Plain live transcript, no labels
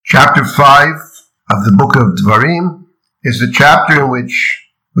Chapter 5 of the book of Devarim is the chapter in which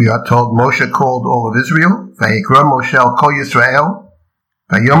we are told Moshe called all of Israel, Vayikra Moshe al Kol Yisrael,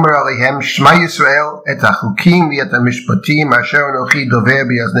 Vayomer Alehem Shema Yisrael, et hachukim v'et hamishpatim asher anochi dover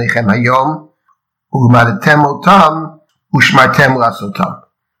b'yaznechem hayom, u'lamadetem otam, u'shmartem lasotam.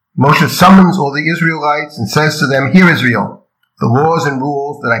 Moshe summons all the Israelites and says to them, "Hear Israel, the laws and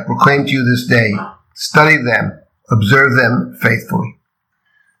rules that I proclaim to you this day, study them, observe them faithfully."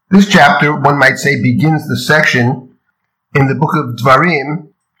 This chapter, one might say, begins the section in the book of Devarim,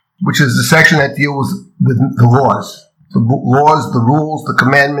 which is the section that deals with the laws, the rules, the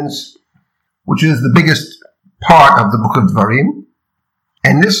commandments, which is the biggest part of the book of Devarim.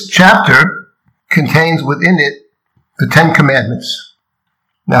 And this chapter contains within it the 10 Commandments.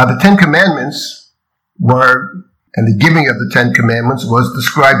 Now, the 10 Commandments and the giving of the 10 Commandments was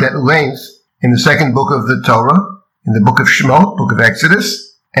described at length in the second book of the Torah, in the book of Shemot, book of Exodus.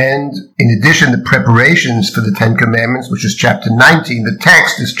 And in addition, the preparations for the 10 Commandments, which is chapter 19, the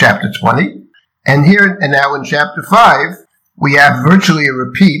text is chapter 20. And here and now in chapter 5, we have virtually a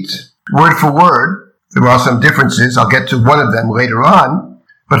repeat, word for word. There are some differences. I'll get to one of them later on.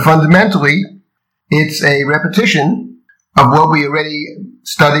 But fundamentally, it's a repetition of what we already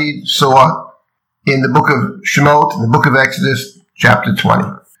studied, saw in the book of Shemot, in the book of Exodus, chapter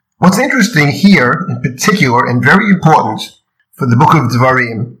 20. What's interesting here, in particular, and very important, for the book of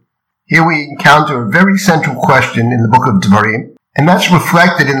Devarim, here we encounter a very central question in the book of Devarim, and that's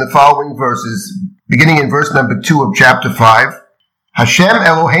reflected in the following verses, beginning in verse number 2 of chapter 5. Hashem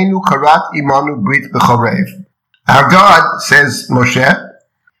Eloheinu karat imanu brit b'chorev. Our God, says Moshe,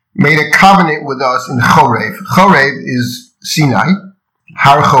 made a covenant with us in Chorev. Chorev is Sinai.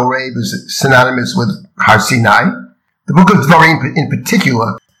 Har Chorev is synonymous with Har Sinai. The book of Devarim in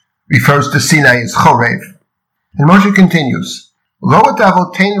particular refers to Sinai as Chorev. And Moshe continues, this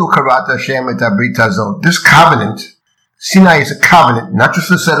covenant, Sinai is a covenant, not just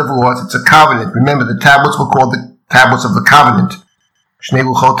a set of laws, it's a covenant. Remember, the tablets were called the tablets of the covenant.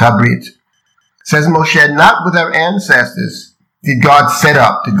 Says Moshe, not with our ancestors did God set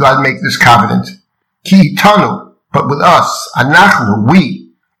up, did God make this covenant. Ki tanu, but with us, anachnu,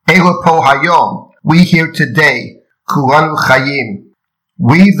 we, elopo hayom, we here today, kulanu chayim,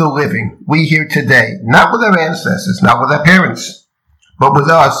 we the living, we here today, not with our ancestors, not with our parents, but with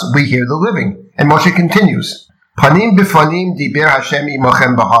us, we here the living. And Moshe continues, Panim b'fanim diber Hashem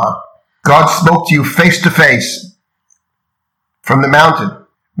imochem bahar. God spoke to you face to face from the mountain.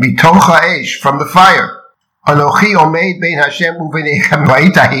 Mitoch ha'esh, from the fire. Anochi omeid bein Hashem uvenechem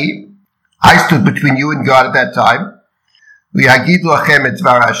va'itahi. I stood between you and God at that time. Li'hagid lachem et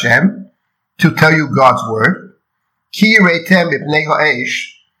dvar Hashem, to tell you God's word. Ki yireitem b'pnei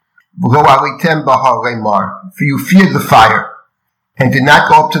ha'esh, v'lo alitem bahar le'mar. For you feared the fire and did not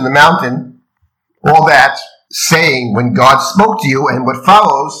go up to the mountain. All that saying when God spoke to you, and what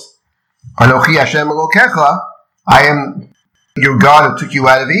follows, Anochi Hashem Elokecha, I am your God who took you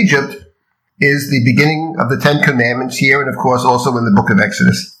out of Egypt, is the beginning of the 10 Commandments here, and of course also in the book of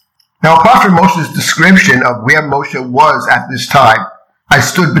Exodus. Now, apart from Moshe's description of where Moshe was at this time, I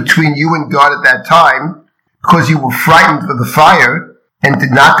stood between you and God at that time because you were frightened of the fire and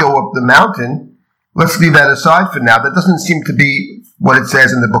did not go up the mountain. Let's leave that aside for now. That doesn't seem to be what it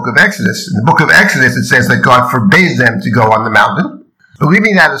says in the book of Exodus. In the book of Exodus, it says that God forbade them to go on the mountain. But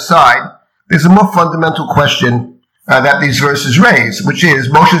leaving that aside, there's a more fundamental question that these verses raise, which is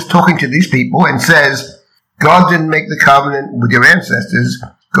Moshe's talking to these people and says, God didn't make the covenant with your ancestors.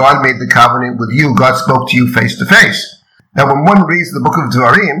 God made the covenant with you. God spoke to you face to face. Now, when one reads the book of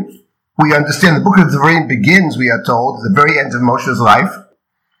Devarim, we understand the book of Devarim begins, we are told, at the very end of Moshe's life,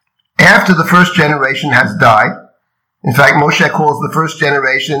 after the first generation has died. In fact, Moshe calls the first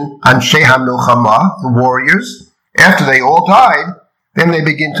generation Anshe HaMilchama, the warriors. After they all died, then they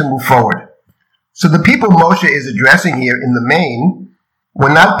begin to move forward. So the people Moshe is addressing here in the main were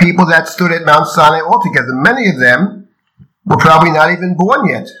not people that stood at Mount Sinai altogether. Many of them were probably not even born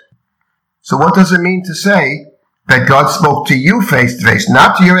yet. So what does it mean to say that God spoke to you face to face,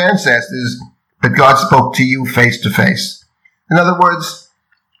 not to your ancestors, but God spoke to you face to face? In other words,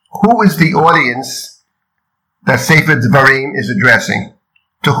 who is the audience that Sefer Devarim is addressing?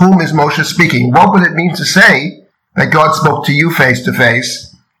 To whom is Moshe speaking? What would it mean to say that God spoke to you face to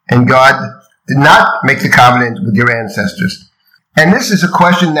face and God did not make the covenant with your ancestors? And this is a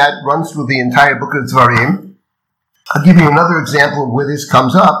question that runs through the entire book of Devarim. I'll give you another example of where this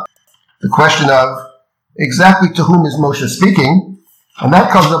comes up. The question of exactly to whom is Moshe speaking, and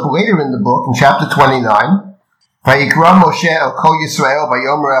that comes up later in the book in chapter 29. Vayikra Moshe el kol Yisrael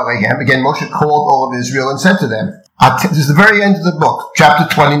vayomer eleihem. Again, Moshe called all of Israel and said to them, this is the very end of the book, chapter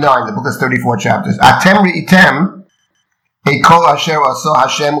 29. The book has 34 chapters. Atem ri'item e kol asher asa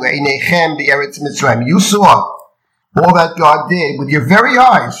Hashem le'inechem be'eretz Mitzrayim. You saw all that God did with your very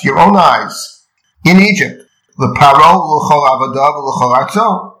eyes, your own eyes, in Egypt. L'paro l'chol avadav l'chol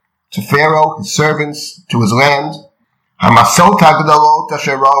arzo. To Pharaoh, his servants, to his land. Hamasot hagdalot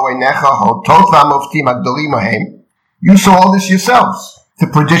asher ra'u einecha hotot v'amoftim hagdalim ahem. You saw all this yourselves, the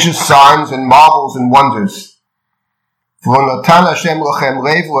prodigious signs and marvels and wonders. Nonetheless,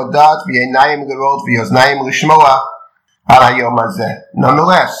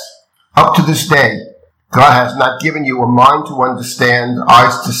 up to this day, God has not given you a mind to understand,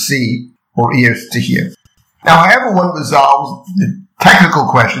 eyes to see, or ears to hear. Now, however one resolves the technical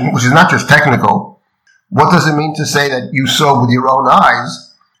question, which is not just technical, what does it mean to say that you saw with your own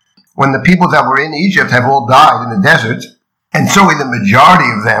eyes when the people that were in Egypt have all died in the desert, and certainly the majority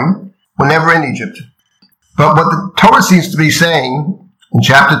of them were never in Egypt? But what the Torah seems to be saying in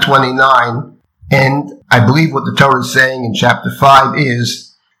chapter 29, and I believe what the Torah is saying in chapter 5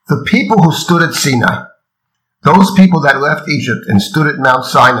 is, the people who stood at Sinai, those people that left Egypt and stood at Mount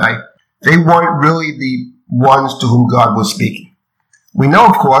Sinai, they weren't really the ones to whom God was speaking. We know,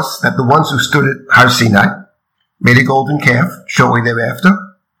 of course, that the ones who stood at Har Sinai made a golden calf shortly thereafter,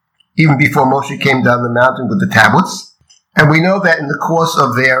 even before Moshe came down the mountain with the tablets. And we know that in the course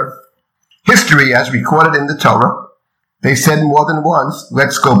of their history, as recorded in the Torah, they said more than once,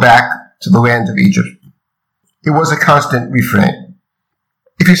 let's go back to the land of Egypt. It was a constant refrain.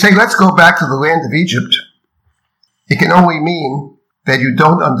 If you say, let's go back to the land of Egypt, it can only mean that you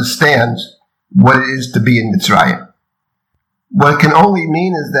don't understand what it is to be in Mitzrayim. What it can only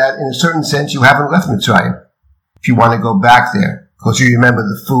mean is that, in a certain sense, you haven't left Mitzrayim. If you want to go back there, because you remember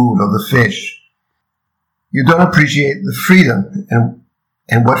the food or the fish, you don't appreciate the freedom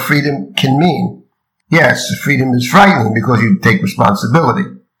and what freedom can mean. Yes, freedom is frightening because you take responsibility.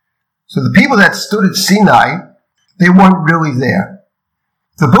 So the people that stood at Sinai, they weren't really there.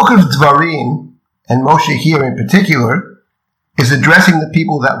 The book of Dvarim, and Moshe here in particular, is addressing the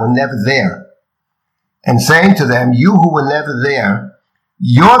people that were never there and saying to them, you who were never there,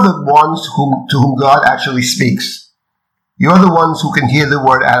 you're the ones to whom God actually speaks. You're the ones who can hear the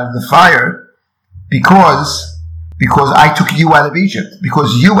word out of the fire because I took you out of Egypt,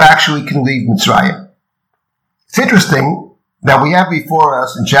 because you actually can leave Mitzrayim. It's interesting that we have before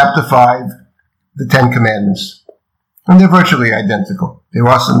us in chapter 5 the Ten Commandments. And they're virtually identical. There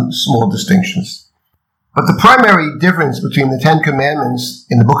are some small distinctions. But the primary difference between the Ten Commandments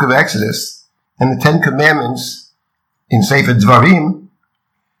in the book of Exodus and the Ten Commandments in Sefer Dvarim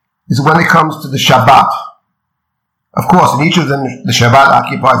is when it comes to the Shabbat. Of course, in each of them, the Shabbat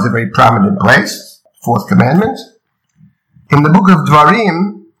occupies a very prominent place, fourth commandment. In the book of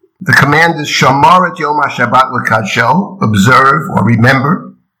Dvarim, the command is Shamar et Yom HaShabbat l'kadsho, observe or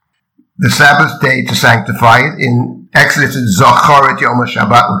remember the Sabbath day to sanctify it. In Exodus, it's Zachar et Yom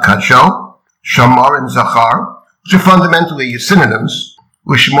HaShabbat l'kadsho, Shamar and Zachar, which are fundamentally synonyms.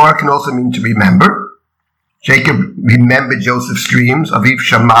 Lishmar can also mean to remember. Jacob remembered Joseph's dreams, Aviv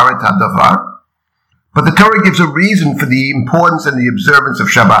Shamar et Hadavar. But the Torah gives a reason for the importance and the observance of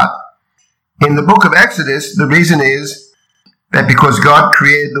Shabbat. In the book of Exodus, the reason is that because God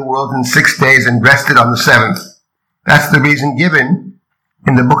created the world in 6 days and rested on the seventh. That's the reason given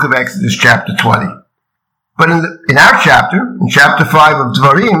in the book of Exodus, chapter 20. But in our chapter, in chapter 5 of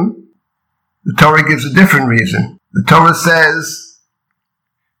Dvarim, the Torah gives a different reason. The Torah says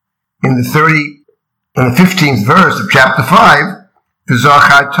in the 15th verse of chapter 5,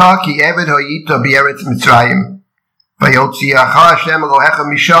 V'zacharta ki eved hayita b'eretz Mitzrayim, v'yotziacha Hashem Elohecha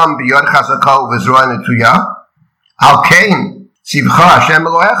misham b'yod chazaka u'v'zroa netuya, al kein tzivcha Hashem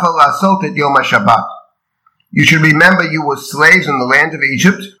Elohecha la'asot et Yom HaShabbat. You should remember you were slaves in the land of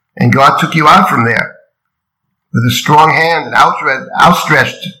Egypt, and God took you out from there with a strong hand and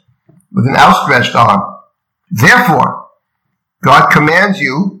with an outstretched arm. Therefore, God commands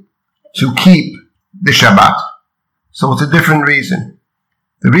you to keep the Shabbat. So it's a different reason.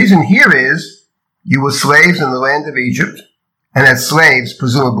 The reason here is you were slaves in the land of Egypt, and as slaves,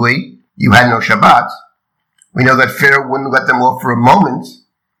 presumably, you had no Shabbat. We know that Pharaoh wouldn't let them off for a moment,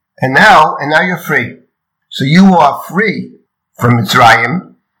 and now you're free. So you are free from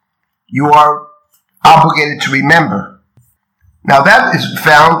Mitzrayim. You are obligated to remember. Now that is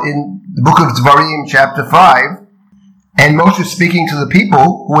found in the book of Dvarim, chapter 5, and Moshe speaking to the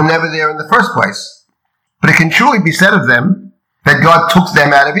people who were never there in the first place. But it can truly be said of them that God took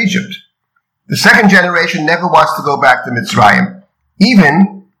them out of Egypt. The second generation never wants to go back to Mitzrayim,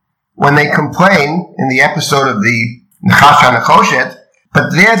 even when they complain in the episode of the Nachash HaNechoshet,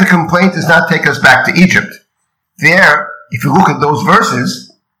 but there the complaint does not take us back to Egypt. There, if you look at those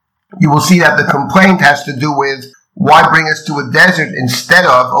verses, you will see that the complaint has to do with why bring us to a desert instead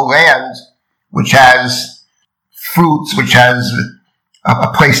of a land which has fruits, which has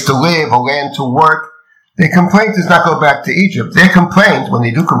a place to live, a land to work. Their complaint does not go back to Egypt. Their complaint, when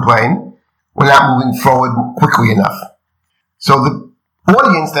they do complain, we're not moving forward quickly enough. So the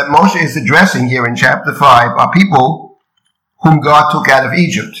audience that Moshe is addressing here in chapter 5 are people whom God took out of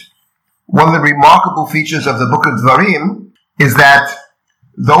Egypt. One of the remarkable features of the book of Dvarim is that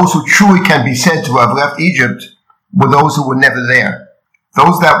those who truly can be said to have left Egypt were those who were never there.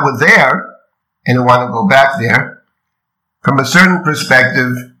 Those that were there and who want to go back there, from a certain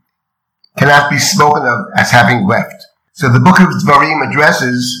perspective, cannot be spoken of as having left. So the book of Dvarim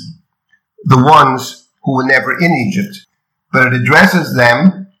addresses the ones who were never in Egypt, but it addresses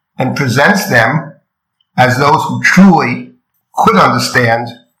them and presents them as those who truly could understand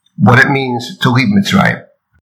what it means to leave Mitzrayim.